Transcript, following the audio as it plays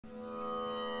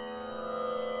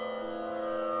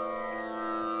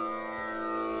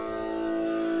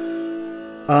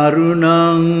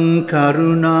Arunang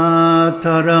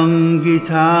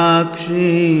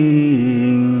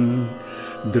karunatarangitakshin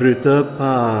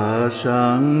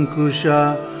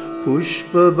Dhritapāshankusha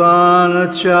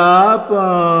pushpabana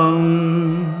chapam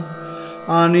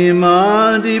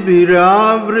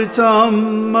Animadibhiravritam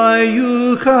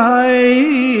mayukhai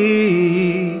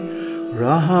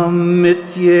Raham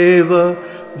mityeva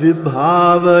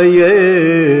vibhavaye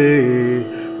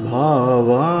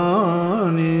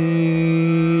bhavani.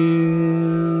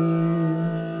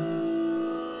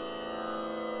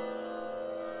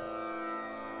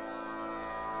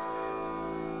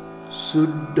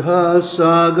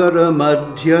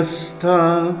 Sudhā-sāgara-madhyasthā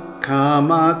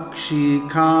kamakshi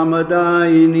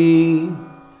kamadayini.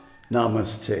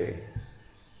 Namaste.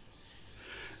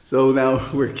 So now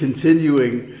we're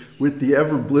continuing with the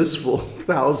ever blissful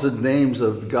 1,000 names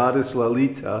of Goddess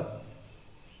Lalita.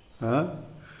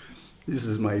 This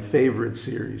is my favorite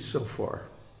series so far.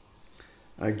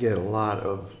 I get a lot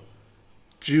of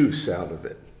juice out of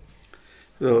it.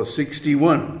 So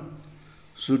 61.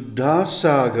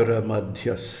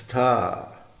 Sudhā-sāgara-madhyasthā.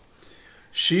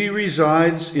 She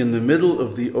resides in the middle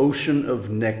of the ocean of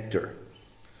nectar.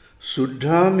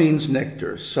 Sudhā means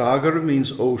nectar, Sagara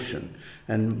means ocean,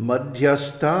 and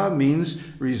madhyastha means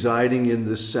residing in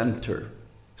the center,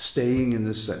 staying in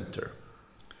the center.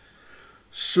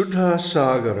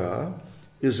 Sudhā-sāgara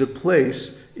is a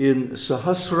place in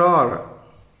sahasrāra,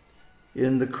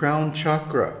 in the crown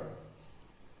chakra.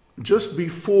 Just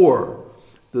before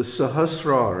the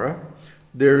sahasrāra,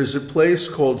 there is a place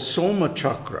called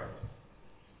soma-cakra.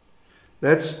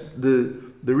 That's the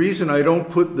reason I don't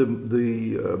put the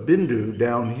bindu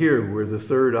down here where the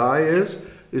third eye is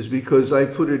because I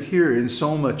put it here in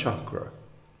soma-cakra.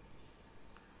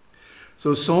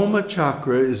 So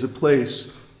soma-cakra is a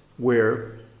place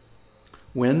where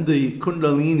when the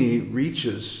kuṇḍalinī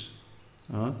reaches,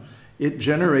 it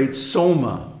generates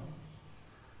soma,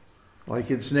 like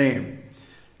its name.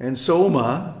 And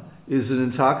soma is an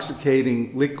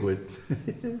intoxicating liquid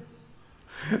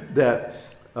that,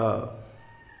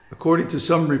 according to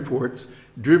some reports,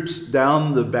 drips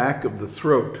down the back of the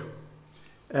throat.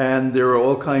 And there are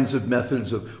all kinds of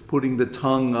methods of putting the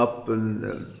tongue up,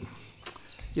 and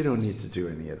you don't need to do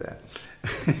any of that.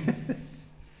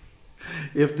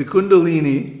 If the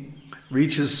kuṇḍalinī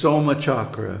reaches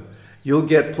soma-cakra, you'll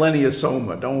get plenty of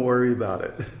soma. Don't worry about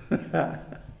it.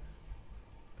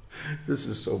 This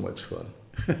is so much fun.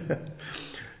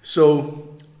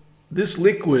 So this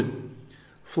liquid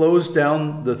flows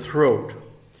down the throat.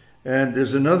 And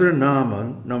there's another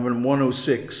nāma, number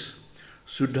 106,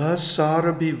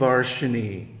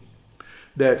 Sudhāsārabhi-varṣiṇī,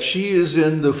 that she is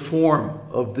in the form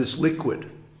of this liquid.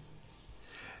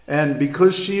 And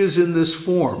because she is in this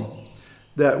form,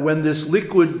 that when this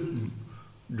liquid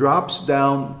drops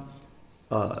down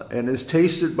and is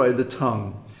tasted by the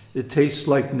tongue, it tastes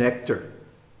like nectar.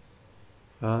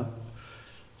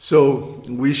 So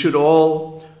we should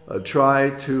all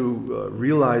try to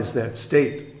realize that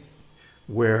state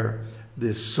where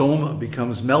this soma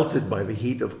becomes melted by the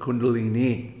heat of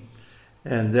kuṇḍalinī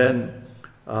and then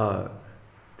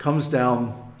comes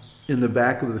down in the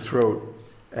back of the throat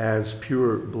as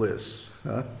pure bliss.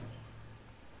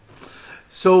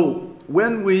 So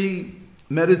when we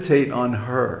meditate on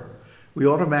her, we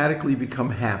automatically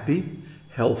become happy,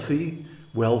 healthy,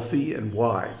 wealthy, and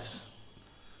wise.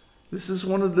 This is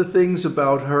one of the things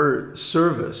about her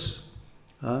service,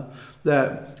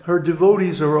 that her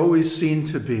devotees are always seen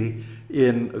to be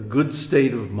in a good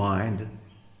state of mind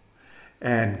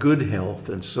and good health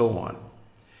and so on.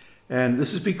 And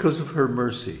this is because of her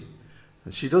mercy.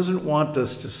 She doesn't want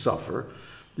us to suffer.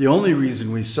 The only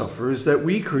reason we suffer is that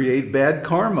we create bad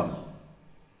karma.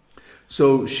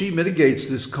 So she mitigates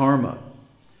this karma.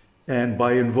 And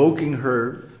by invoking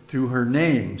her through her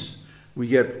names, we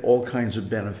get all kinds of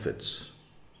benefits.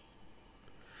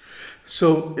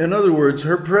 So, in other words,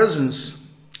 her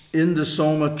presence in the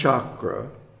soma-cakra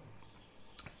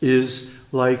is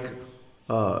like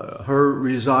her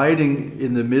residing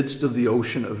in the midst of the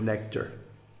ocean of nectar.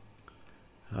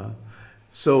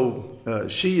 So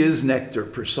she is nectar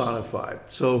personified.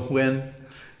 So when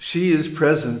she is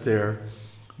present there,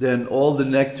 then all the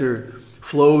nectar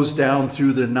flows down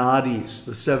through the nāḍis,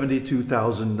 the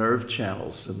 72,000 nerve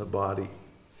channels in the body,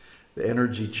 the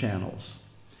energy channels.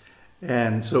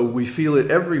 And so we feel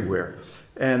it everywhere.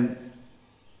 And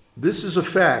this is a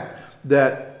fact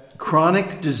that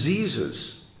chronic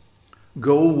diseases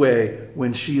go away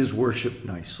when she is worshipped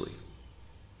nicely.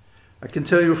 I can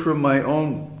tell you from my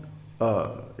own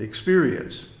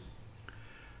experience.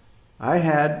 I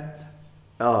had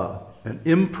an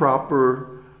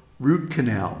improper root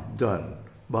canal done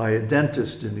by a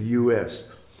dentist in the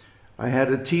US. I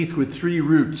had a teeth with 3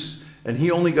 roots, and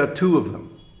he only got 2 of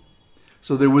them.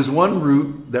 So there was 1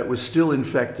 root that was still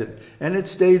infected, and it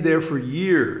stayed there for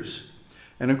years.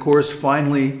 And of course,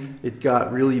 finally, it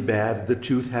got really bad. The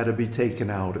tooth had to be taken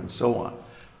out and so on.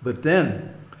 But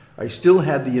then I still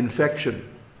had the infection,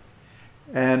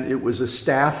 and it was a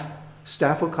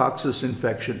Staphylococcus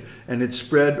infection, and it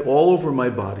spread all over my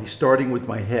body, starting with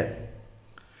my head.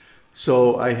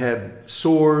 So I had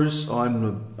sores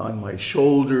on my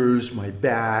shoulders, my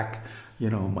back,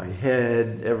 my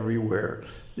head, everywhere.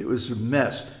 It was a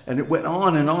mess, and it went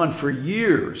on and on for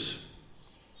years.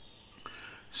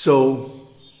 So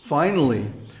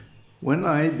finally, when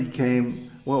I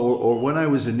became, when I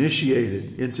was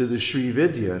initiated into the Sri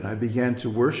Vidya and I began to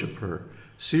worship her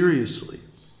seriously,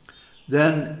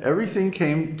 then everything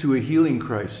came to a healing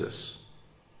crisis.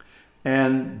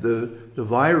 And the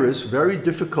virus, very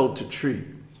difficult to treat,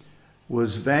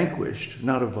 was vanquished.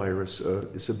 Not a virus,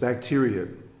 it's a bacteria.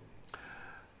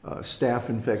 Staph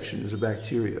infection is a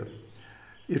bacteria.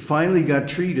 It finally got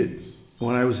treated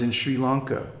when I was in Sri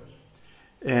Lanka,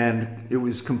 and it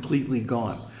was completely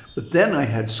gone. But then I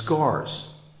had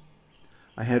scars.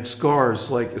 I had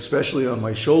scars, like especially on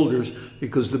my shoulders,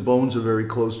 because the bones are very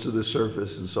close to the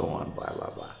surface and so on, blah, blah,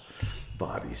 blah,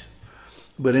 bodies.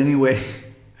 But anyway,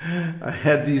 I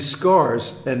had these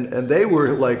scars, and they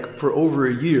were like for over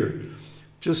a year,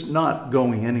 just not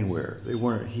going anywhere. They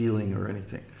weren't healing or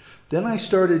anything. Then I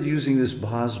started using this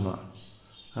bhasma.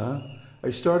 I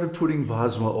started putting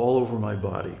bhasma all over my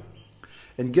body.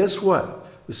 And guess what?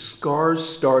 The scars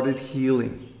started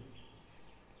healing.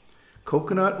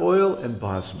 Coconut oil and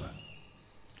bhasma.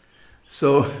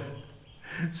 So,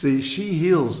 see, she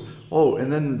heals. Oh, and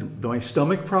then my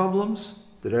stomach problems.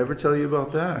 Did I ever tell you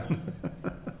about that?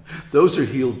 Those are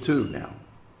healed too now.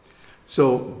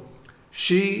 So,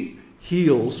 she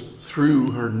heals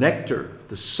through her nectar,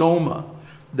 the soma,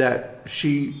 that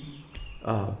she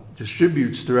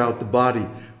distributes throughout the body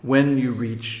when you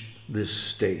reach this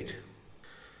state.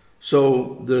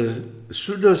 So the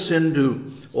Sudha Sindhu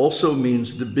also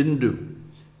means the bindu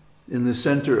in the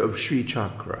center of Sri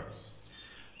Chakra.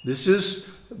 This is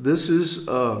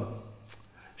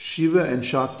Shiva and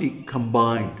Shakti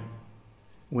combined.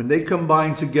 When they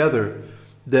combine together,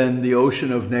 then the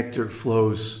ocean of nectar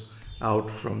flows out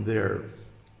from their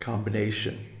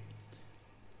combination.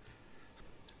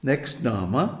 Next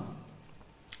nāma,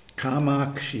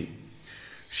 Kamakshi.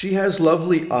 She has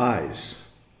lovely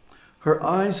eyes. Her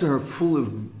eyes are full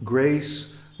of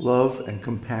grace, love, and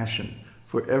compassion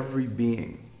for every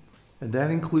being. And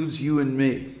that includes you and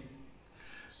me.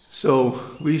 So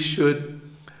we should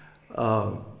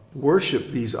worship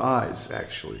these eyes,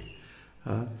 actually.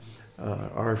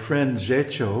 Our friend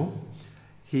Zecho,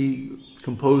 he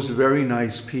composed a very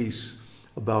nice piece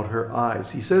about her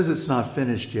eyes. He says it's not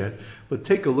finished yet, but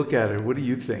take a look at it. What do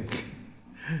you think?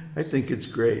 I think it's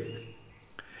great.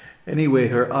 Anyway,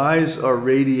 her eyes are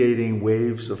radiating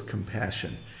waves of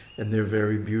compassion, and they're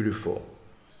very beautiful.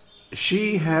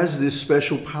 She has this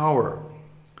special power.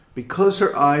 Because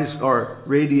her eyes are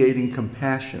radiating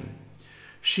compassion,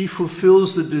 she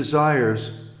fulfills the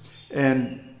desires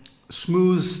and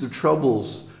smooths the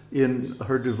troubles in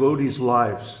her devotees'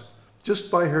 lives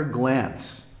just by her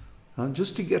glance.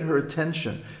 Just to get her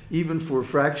attention, even for a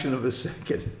fraction of a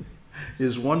second,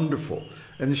 is wonderful.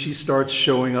 And she starts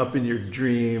showing up in your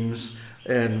dreams.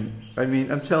 And I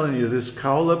mean, I'm telling you, this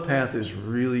Kaula path is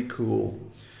really cool.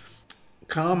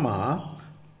 Kama,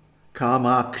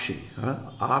 Kamakshi.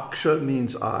 Aksha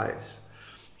means eyes.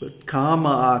 But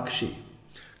Kama-akshi.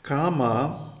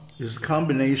 Kama is a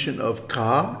combination of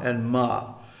Ka and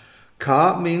Ma.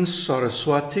 Ka means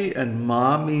Saraswati and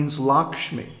Ma means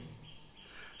Lakshmi.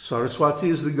 Saraswati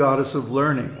is the goddess of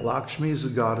learning. Lakshmi is the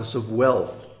goddess of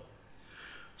wealth.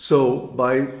 So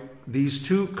by these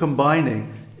two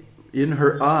combining in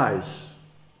her eyes,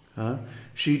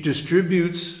 she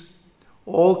distributes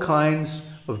all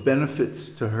kinds of benefits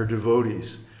to her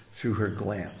devotees through her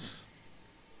glance.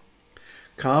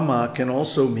 Kama can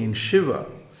also mean Shiva.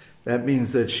 That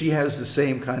means that she has the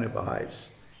same kind of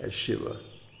eyes as Shiva.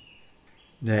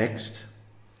 Next,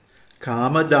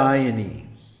 Kaṇḍalinī.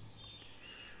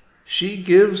 She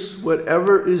gives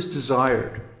whatever is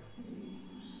desired.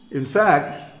 In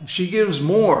fact, she gives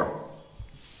more.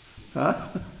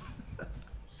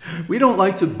 We don't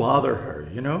like to bother her,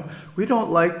 We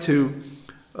don't like to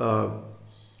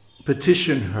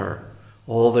petition her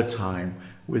all the time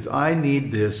with, I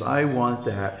need this, I want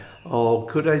that. Oh,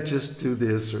 could I just do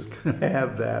this, or could I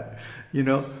have that? We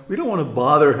don't want to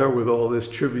bother her with all this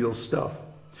trivial stuff.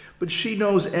 But she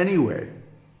knows anyway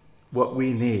what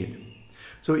we need.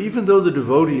 So even though the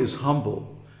devotee is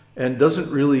humble and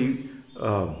doesn't really,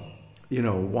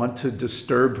 want to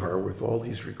disturb her with all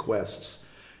these requests,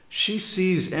 she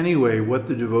sees anyway what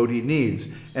the devotee needs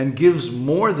and gives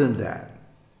more than that.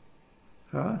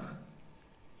 Huh?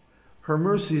 Her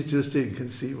mercy is just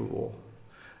inconceivable.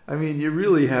 I mean, you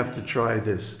really have to try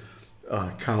this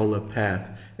Kaula path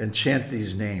and chant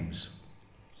these names.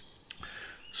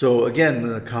 So again,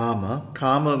 the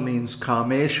Kama means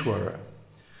Kameshwara.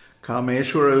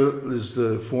 Kameshwara is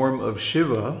the form of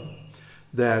Shiva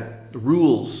that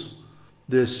rules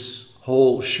this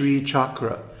whole Sri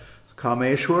chakra.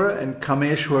 Kameshwara and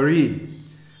Kameshwari,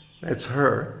 that's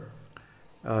her,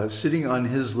 sitting on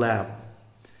his lap.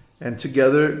 And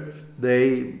together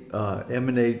they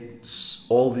emanate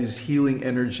all these healing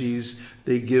energies.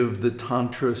 They give the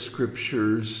Tantra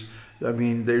scriptures. I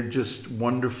mean, they're just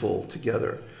wonderful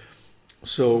together.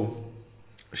 So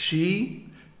she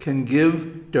can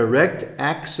give direct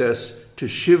access to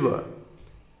Shiva.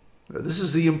 Now, this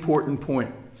is the important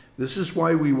point. This is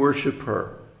why we worship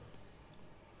her.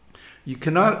 You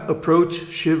cannot approach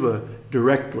Shiva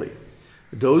directly.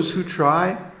 Those who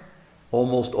try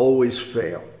almost always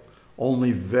fail.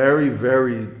 Only very,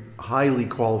 very highly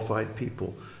qualified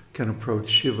people can approach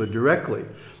Shiva directly.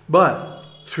 But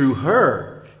through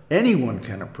her, anyone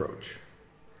can approach.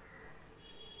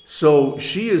 So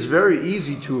she is very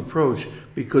easy to approach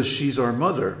because she's our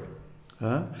mother.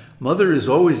 Mother is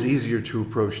always easier to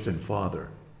approach than father.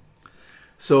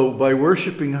 So by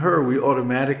worshiping her, we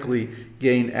automatically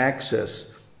gain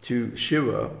access to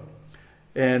Shiva.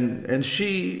 And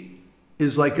she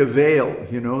is like a veil,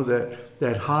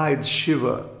 that hides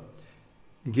Shiva.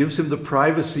 It gives him the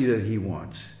privacy that he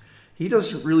wants. He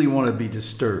doesn't really want to be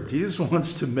disturbed. He just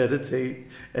wants to meditate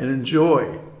and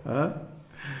enjoy.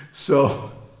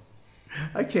 So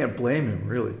I can't blame him,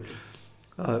 really.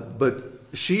 But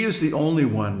she is the only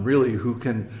one, really, who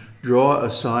can draw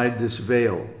aside this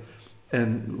veil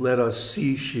and let us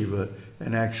see Shiva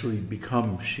and actually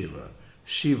become Shiva.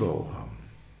 Shivoham.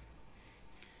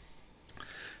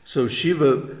 So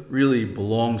Shiva really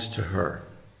belongs to her.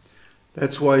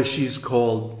 That's why she's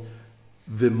called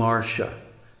Vimarsha.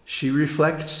 She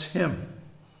reflects him.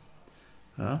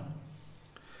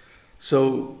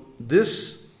 So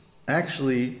this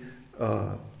actually,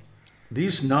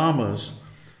 these namas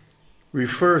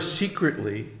refer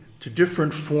secretly to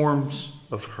different forms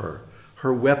of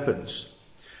her weapons.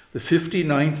 The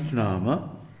 59th nama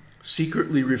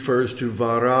secretly refers to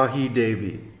Varahi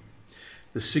Devi.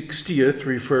 The 60th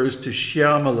refers to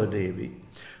Shyamala Devi.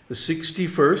 The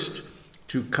 61st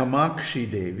to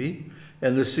Kamakshi Devi.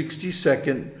 And the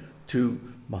 62nd to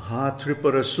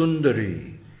Mahatripura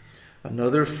Sundari,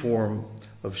 another form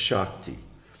of Shakti.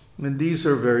 And these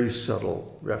are very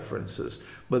subtle references,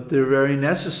 but they're very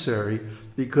necessary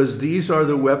because these are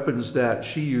the weapons that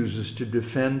she uses to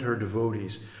defend her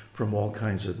devotees from all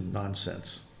kinds of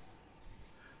nonsense.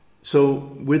 So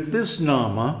with this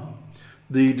nama,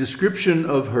 the description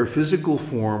of her physical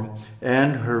form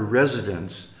and her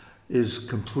residence is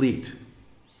complete.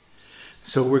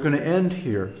 So we're going to end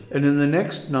here. And in the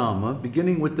next nama,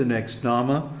 beginning with the next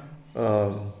nama,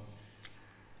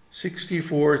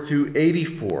 64 to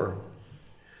 84,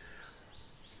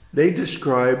 they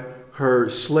describe her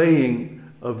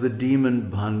slaying of the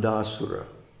demon Bhandasura.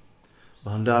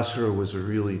 Bhandasura was a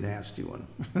really nasty one.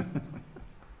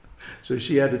 So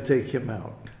she had to take him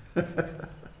out.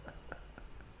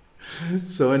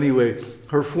 So anyway,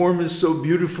 her form is so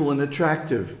beautiful and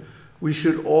attractive. We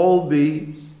should all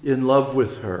be in love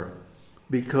with her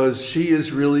because she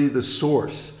is really the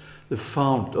source, the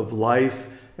fount of life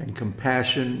and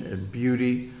compassion and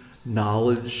beauty,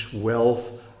 knowledge,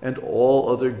 wealth, and all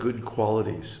other good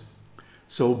qualities.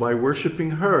 So by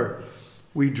worshiping her,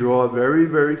 we draw very,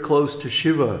 very close to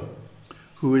Shiva,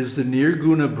 who is the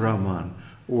Nirguna Brahman,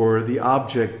 or the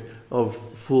object of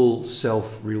full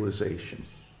self-realization.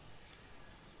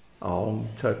 Aum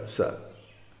Tat Sat.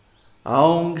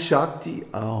 Aum Shakti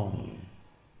Aum.